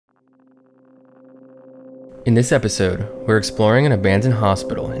In this episode, we're exploring an abandoned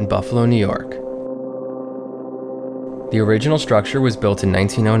hospital in Buffalo, New York. The original structure was built in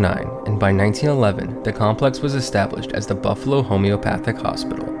 1909, and by 1911, the complex was established as the Buffalo Homeopathic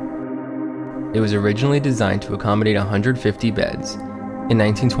Hospital. It was originally designed to accommodate 150 beds. In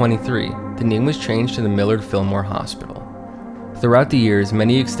 1923, the name was changed to the Millard Fillmore Hospital. Throughout the years,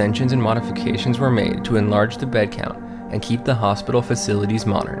 many extensions and modifications were made to enlarge the bed count and keep the hospital facilities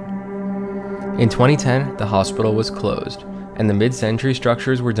modern. In 2010, the hospital was closed, and the mid-century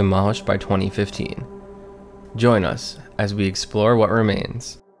structures were demolished by 2015. Join us as we explore what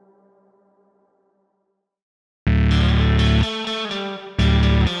remains.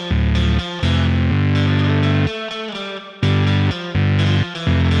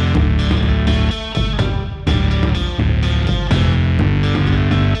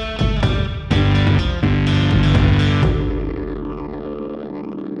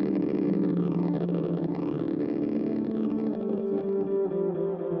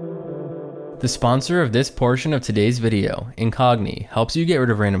 The sponsor of this portion of today's video, Incogni, helps you get rid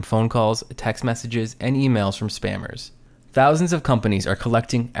of random phone calls, text messages, and emails from spammers. Thousands of companies are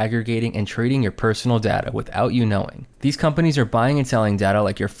collecting, aggregating, and trading your personal data without you knowing. These companies are buying and selling data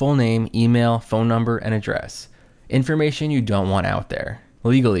like your full name, email, phone number, and address. Information you don't want out there.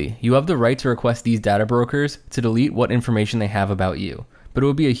 Legally, you have the right to request these data brokers to delete what information they have about you, but it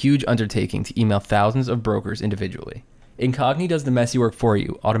would be a huge undertaking to email thousands of brokers individually. Incogni does the messy work for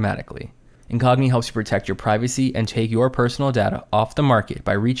you automatically. Incogni helps you protect your privacy and take your personal data off the market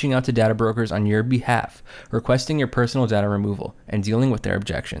by reaching out to data brokers on your behalf, requesting your personal data removal, and dealing with their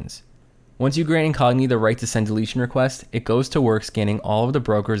objections. Once you grant Incogni the right to send deletion requests, it goes to work scanning all of the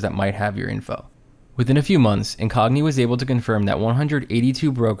brokers that might have your info. Within a few months, Incogni was able to confirm that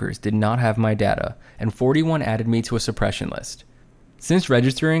 182 brokers did not have my data, and 41 added me to a suppression list. Since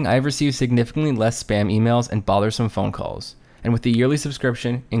registering, I have received significantly less spam emails and bothersome phone calls. And with the yearly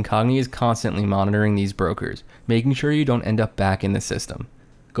subscription, Incogni is constantly monitoring these brokers, making sure you don't end up back in the system.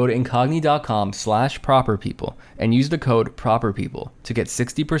 Go to incogni.com/properpeople and use the code PROPERPEOPLE to get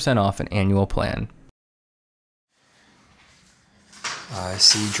 60% off an annual plan. I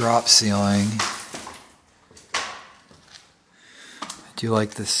see drop ceiling. I do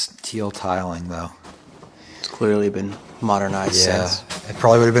like this teal tiling though. It's clearly been modernized since. It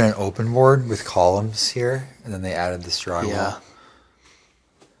probably would have been an open board with columns here, and then they added this drywall. Yeah.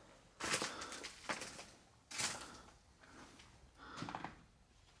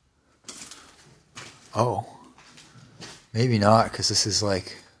 Oh. Maybe not, because this is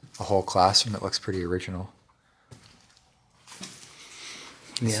like a whole classroom that looks pretty original.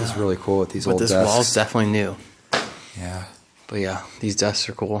 This is really cool with these old desks. But this wall's definitely new. Yeah. But yeah, these desks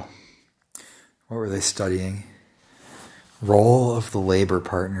are cool. What were they studying? Role of the labor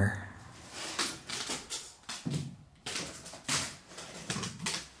partner.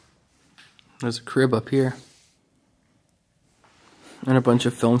 There's a crib up here. And a bunch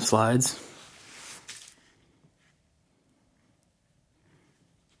of film slides.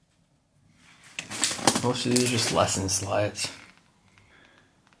 Most of these are just lesson slides.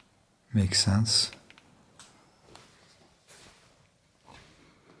 Makes sense.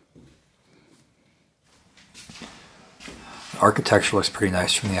 Architecture looks pretty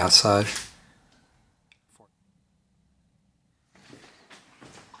nice from the outside.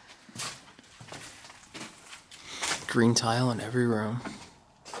 Green tile in every room.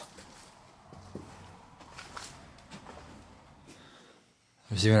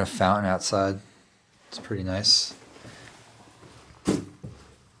 There's even a fountain outside. It's pretty nice.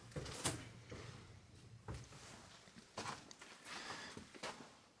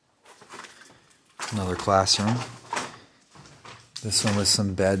 Another classroom. This one with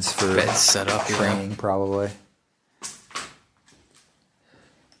some beds for set up training, probably.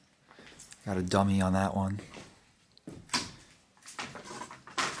 Got a dummy on that one.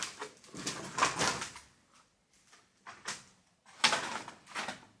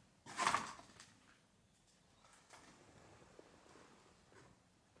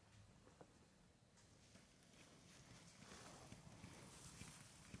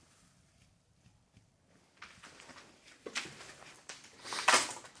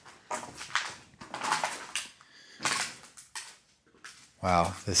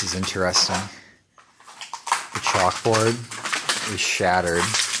 Wow, this is interesting. The chalkboard is shattered.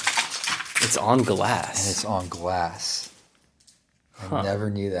 It's on glass. And it's on glass. I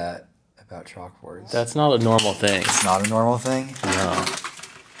never knew that about chalkboards. That's not a normal thing. It's not a normal thing? No.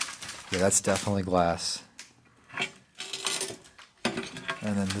 Yeah, that's definitely glass.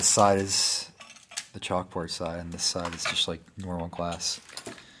 And then this side is the chalkboard side, and this side is just like normal glass.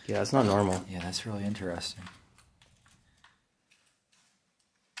 Yeah, it's not normal. Yeah, that's really interesting.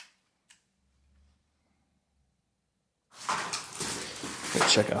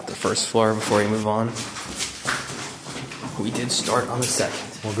 check out the first floor before we move on. We did start on the second.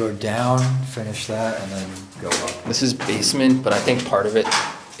 We'll go down, finish that, and then go up. This is basement, but I think part of it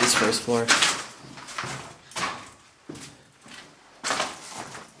is first floor.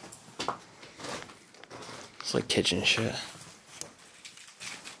 It's like kitchen shit.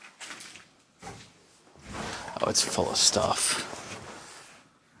 Oh, it's full of stuff.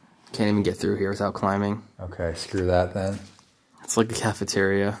 Can't even get through here without climbing. Okay, screw that then. It's like a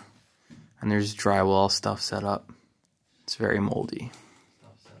cafeteria, and there's drywall stuff set up. It's very moldy.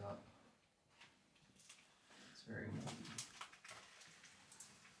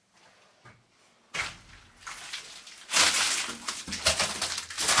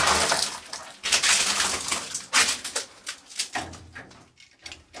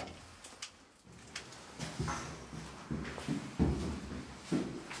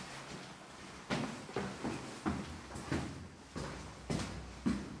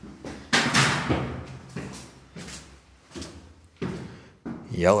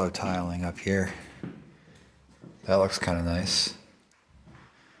 Yellow tiling up here. That looks kind of nice.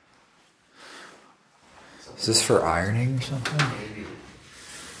 Is this for ironing or something? Maybe.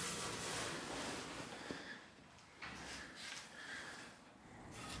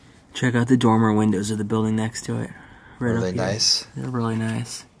 Check out the dormer windows of the building next to it. Right Are they up here. nice? They're really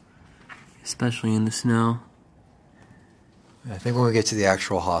nice. Especially in the snow. I think when we get to the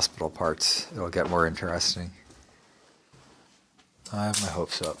actual hospital parts, it'll get more interesting. I have my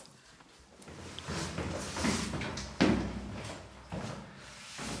hopes up. Okay,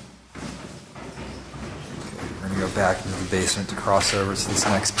 we're gonna go back into the basement to cross over to this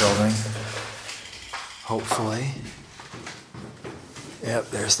next building. Hopefully. Yep,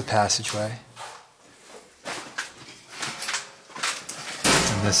 there's the passageway.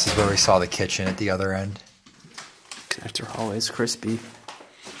 And this is where we saw the kitchen at the other end. Connector hallway is crispy.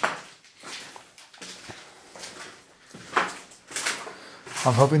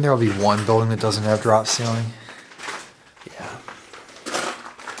 I'm hoping there will be one building that doesn't have drop ceiling. Yeah.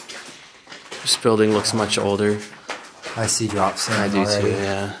 This building looks much older. I see drop ceiling I do already. too,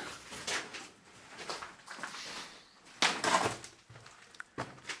 yeah.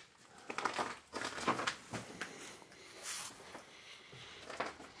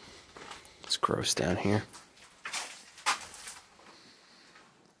 It's gross down here.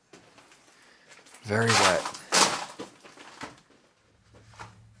 Very wet.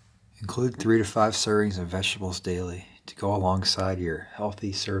 Include 3 to 5 servings of vegetables daily to go alongside your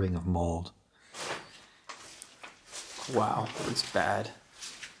healthy serving of mold. Wow, it's bad.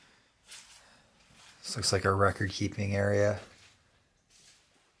 This looks like a record-keeping area.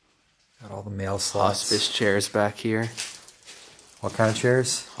 Got all the mail slots. Hospice chairs back here. What kind of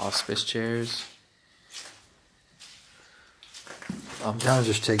chairs? Hospice chairs. I'm down to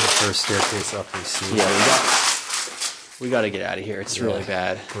just take the first staircase up and see. Yeah, we got to get out of here. It's really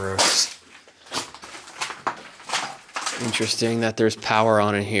bad. Gross. Interesting that there's power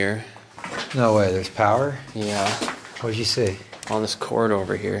on in here. No way, there's power? Yeah, What'd you see? on this cord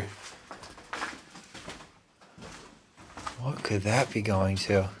over here. What could that be going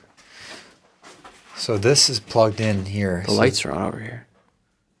to? So this is plugged in here. The lights are on over here.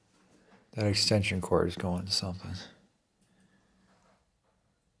 That extension cord is going to something.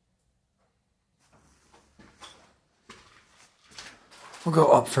 We'll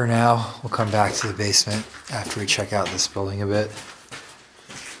go up for now. We'll come back to the basement after we check out this building a bit.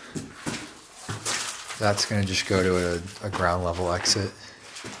 That's going to just go to a ground level exit.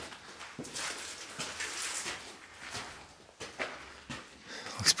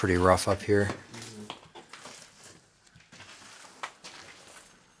 Looks pretty rough up here.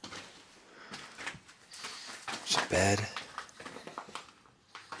 There's a bed.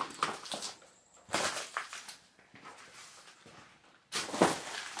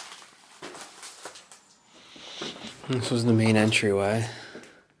 This was the main entryway.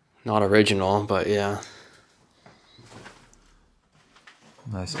 Not original, but yeah.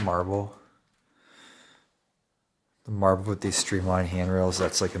 Nice marble. The marble with these streamlined handrails,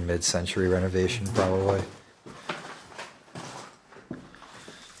 that's like a mid-century renovation probably.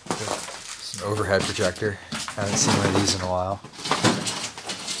 It's an overhead projector. Haven't seen one of these in a while.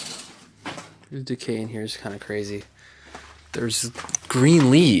 The decay in here is kind of crazy. There's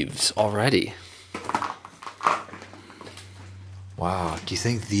green leaves already. Wow, do you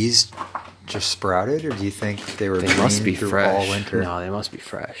think these just sprouted, or do you think they were They must green be through fresh. all winter? No, they must be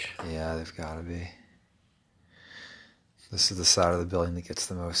fresh. Yeah, they've got to be. This is the side of the building that gets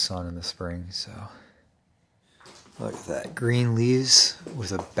the most sun in the spring, so. Look at that. Green leaves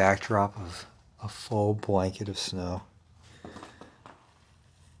with a backdrop of a full blanket of snow.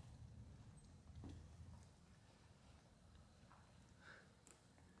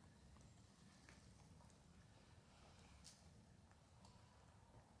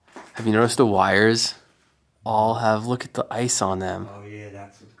 Have you noticed the wires all have, look at the ice on them. Oh yeah,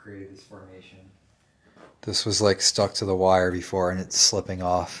 that's what created this formation. This was like stuck to the wire before and it's slipping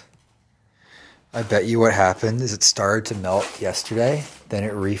off. I bet you what happened is it started to melt yesterday, then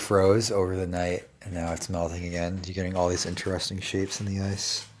it refroze over the night, and now it's melting again. You're getting all these interesting shapes in the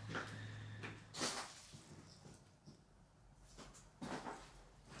ice.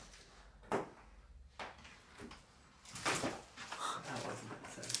 That wasn't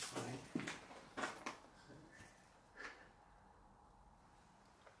that satisfying.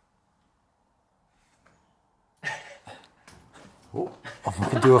 Oh, we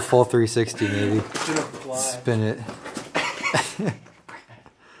can do a full 360 maybe. Spin it.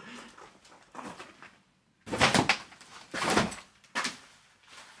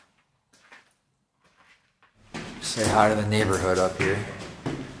 Say hi to the neighborhood up here.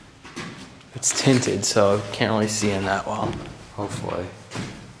 It's tinted, so I can't really see in that well. Hopefully.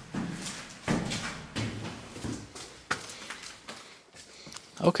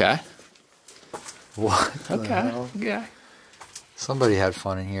 Okay. What? Okay. Yeah. Somebody had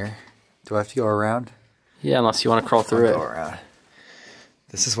fun in here. Do I have to go around? Yeah, unless you want to crawl through I'll it. go around.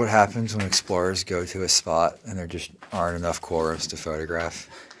 This is what happens when explorers go to a spot and there just aren't enough corals to photograph.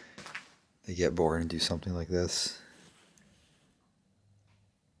 They get bored and do something like this.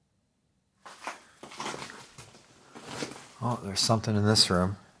 Oh, there's something in this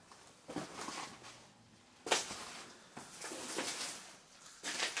room.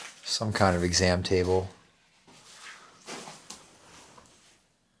 Some kind of exam table.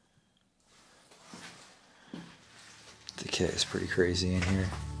 Decay is pretty crazy in here.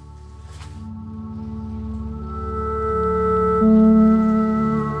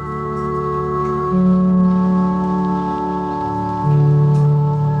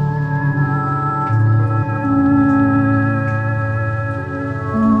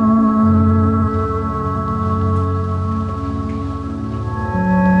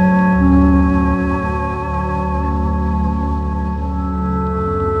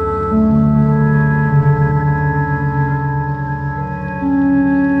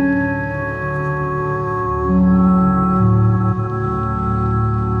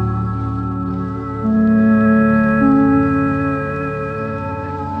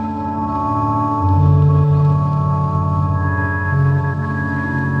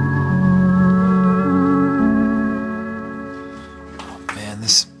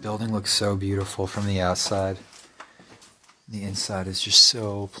 This building looks so beautiful from the outside. The inside is just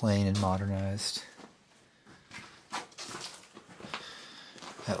so plain and modernized.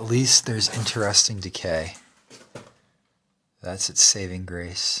 At least there's interesting decay. That's its saving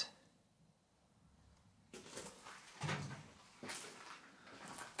grace.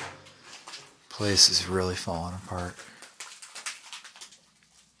 Place is really falling apart.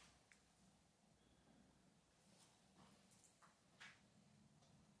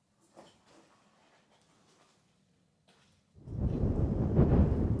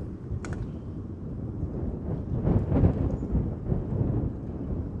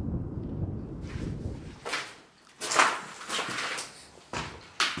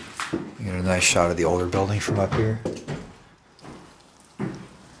 You get a nice shot of the older building from up here.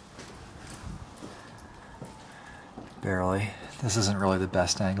 Barely. This isn't really the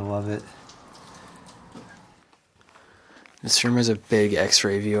best angle of it. This room has a big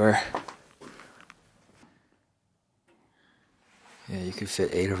X-ray viewer. Yeah, you could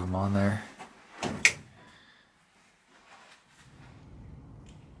fit 8 of them on there.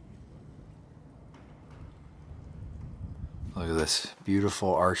 Look at this.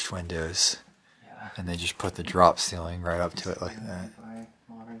 Beautiful arched windows. Yeah. And they just put the drop ceiling right up to it like that.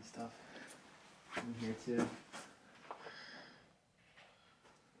 Modern stuff in here too.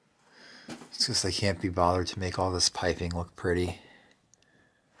 It's just they can't be bothered to make all this piping look pretty.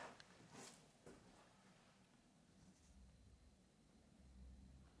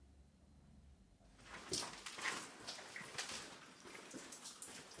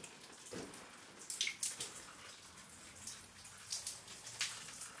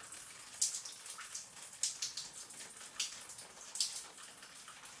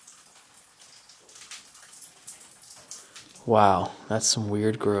 Wow, that's some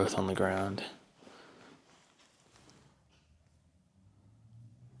weird growth on the ground.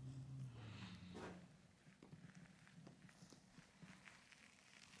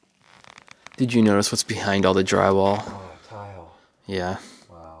 Did you notice what's behind all the drywall? Oh, tile. Yeah,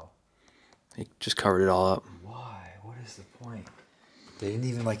 Wow. they just covered it all up. Why? What is the point? They didn't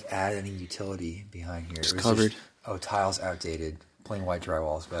even like add any utility behind here. Just It was covered. oh, tile's outdated. Plain white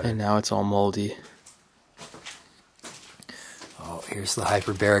drywall is better. And now it's all moldy. Oh, Oh, here's the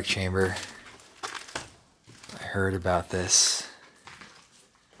hyperbaric chamber. I heard about this.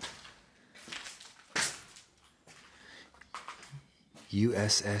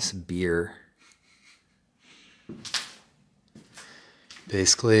 USS Beer.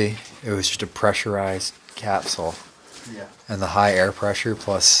 Basically, it was just a pressurized capsule. Yeah. And the high air pressure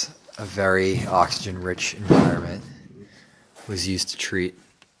plus a very oxygen-rich environment was used to treat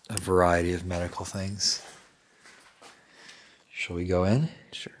a variety of medical things. Shall we go in?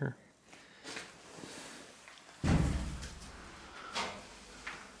 Sure.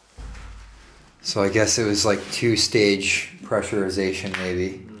 So I guess it was like 2-stage pressurization,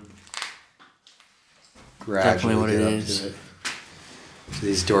 maybe. Gradually Definitely what get it up is. to it. Do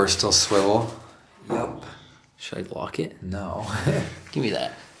these doors still swivel? Yep. Should I lock it? No. Give me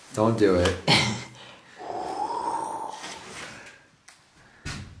that. Don't do it.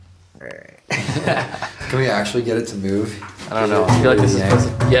 Alright. Can we actually get it to move? I don't know. I feel like this is...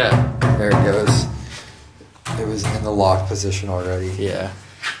 Yeah. There it goes. It was in the lock position already. Yeah.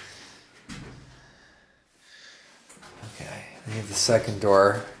 Okay. We have the second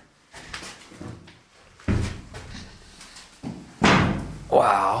door.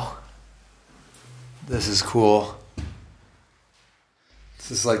 Wow. This is cool.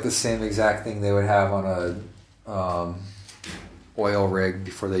 This is like the same exact thing they would have on a oil rig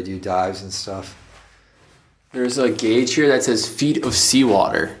before they do dives and stuff. There's a gauge here that says feet of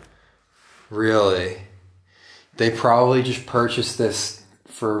seawater. Really? They probably just purchased this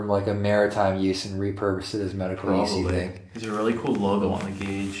for like a maritime use and repurposed it as medical use, you think? There's a really cool logo on the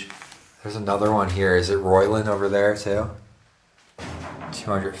gauge. There's another one here. Is it Royland over there too?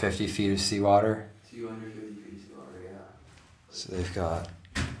 250 feet of seawater. 250 feet of seawater, yeah. So they've got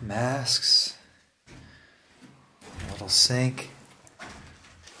masks, a little sink. I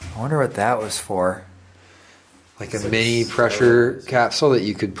wonder what that was for. Like a mini pressure capsule that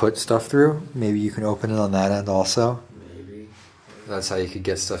you could put stuff through. Maybe you can open it on that end also. Maybe. That's how you could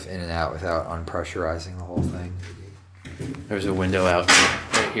get stuff in and out without unpressurizing the whole thing. There's a window out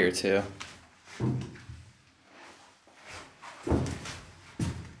right here too.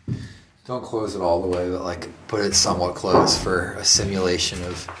 Don't close it all the way, but like put it somewhat close for a simulation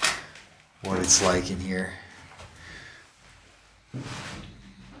of what it's like in here.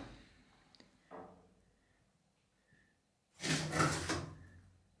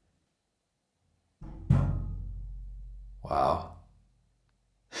 Wow.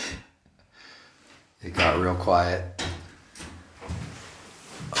 It got real quiet.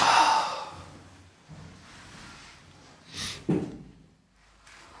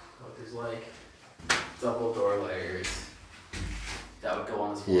 There's like double door layers that would go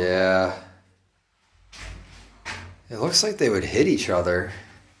on this floor. Yeah. It looks like they would hit each other.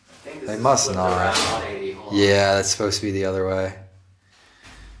 I think this They is must flipped not. around 180. Hold on. Yeah, that's supposed to be the other way.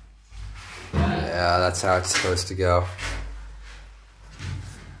 Yeah, that's how it's supposed to go.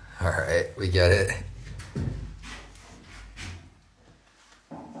 Alright, we get it.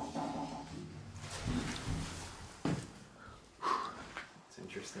 It's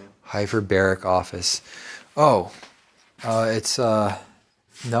interesting. Hyperbaric office. Oh, it's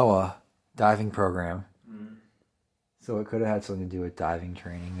NOAA diving program. So it could have had something to do with diving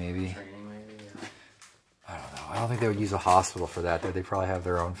training, maybe. Training maybe, yeah. I don't know. I don't think they would use a hospital for that. They probably have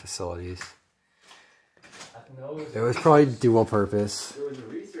their own facilities. It was probably dual purpose. There was a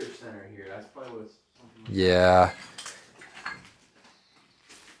research center here. That's probably what something. Yeah.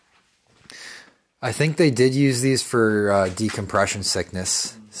 I think they did use these for decompression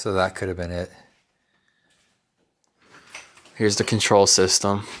sickness, so that could have been it. Here's the control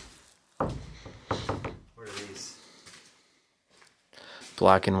system. What are these?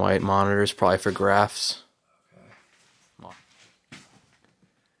 Black and white monitors, probably for graphs. Okay.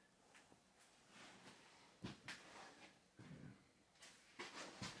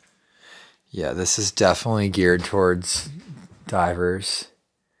 Yeah, this is definitely geared towards divers.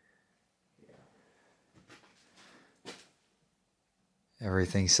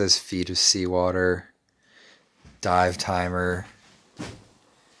 Everything says feet of seawater, dive timer.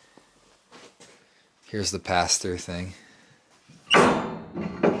 Here's the pass-through thing. I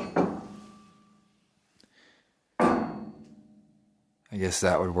guess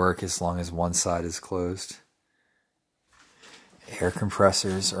that would work as long as one side is closed. Air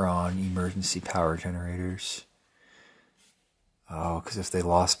compressors are on, emergency power generators. Oh, because if they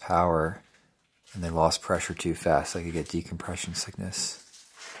lost power and they lost pressure too fast, they could get decompression sickness.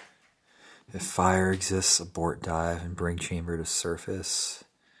 If fire exists, abort dive and bring chamber to surface.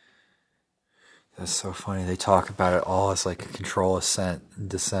 That's so funny. They talk about it all as like a control ascent and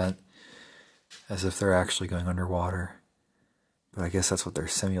descent, as if they're actually going underwater. But I guess that's what they're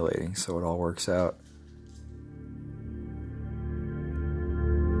simulating, so it all works out.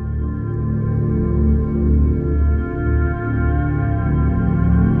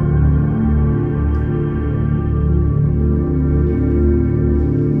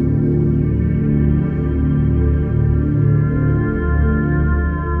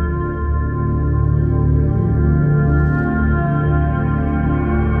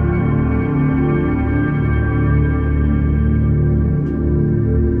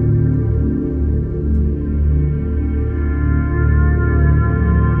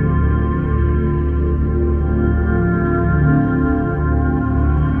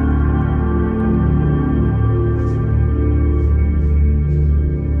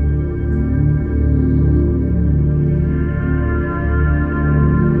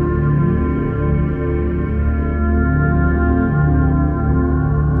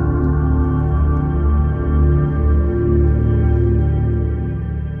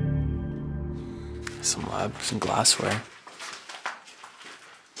 Some labs and glassware.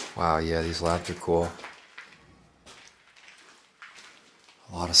 Wow, yeah, these labs are cool.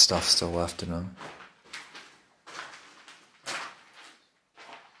 A lot of stuff still left in them.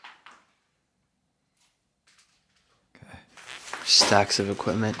 Okay. Stacks of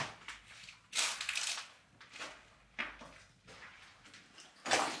equipment.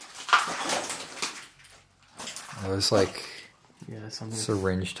 Those like something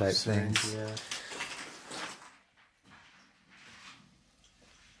syringe type things. Yeah.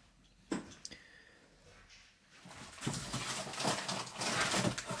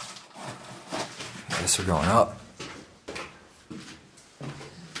 I guess we're going up.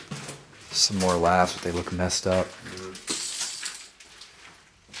 Some more labs, but they look messed up.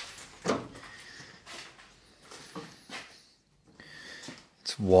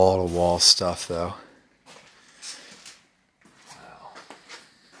 It's wall-to-wall stuff, though. Wow.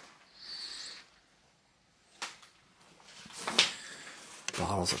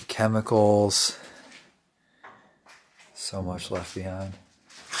 Bottles of chemicals. So much left behind.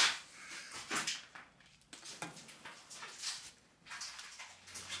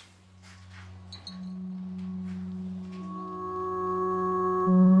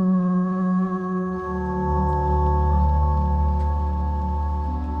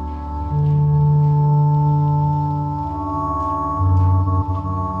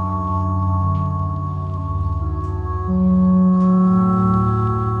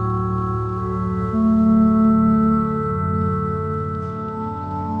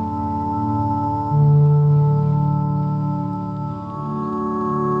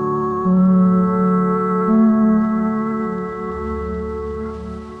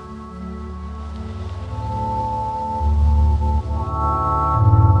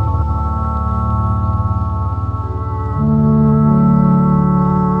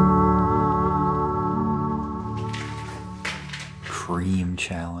 Cream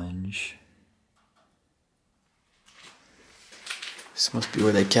challenge. This must be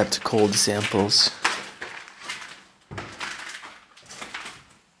where they kept cold samples.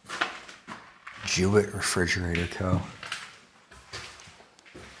 Jewett Refrigerator Co.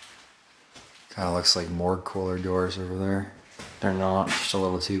 Kind of looks like morgue cooler doors over there. They're not. Just a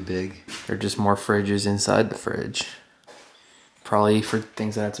little too big. They're just more fridges inside the fridge. Probably for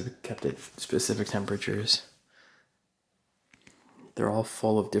things that have to be kept at specific temperatures. They're all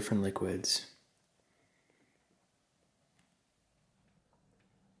full of different liquids.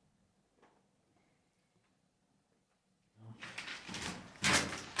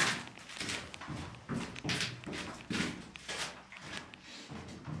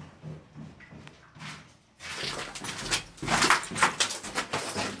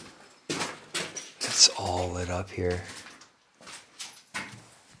 It's all lit up here.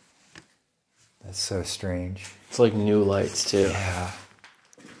 That's so strange. It's like new lights too. Yeah.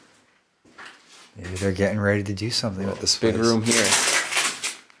 Maybe they're getting ready to do something with this big place. room here.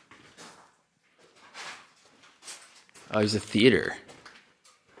 Oh, there's a theater.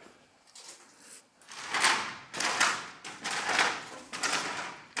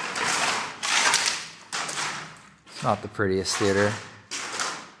 It's not the prettiest theater.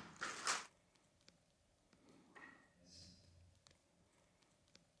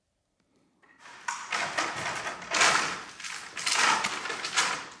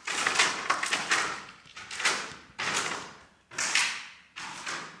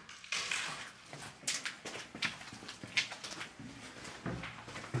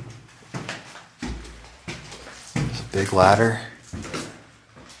 Big ladder.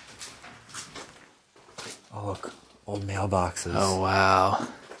 Oh look, old mailboxes. Oh wow.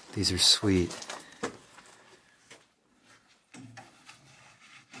 These are sweet.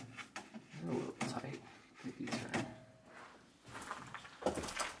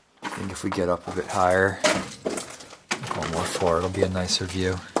 if we get up a bit higher. One more floor, it'll be a nicer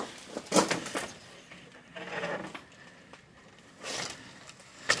view.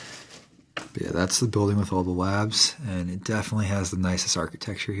 But yeah, that's the building with all the labs, and it definitely has the nicest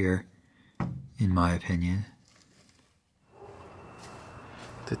architecture here, in my opinion.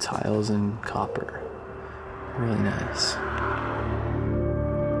 The tiles in copper, really nice.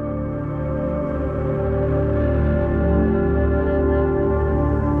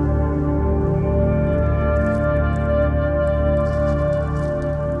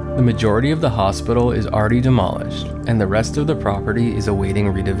 The majority of the hospital is already demolished, and the rest of the property is awaiting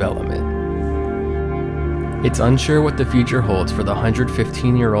redevelopment. It's unsure what the future holds for the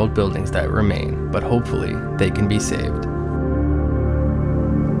 115-year-old buildings that remain, but hopefully they can be saved.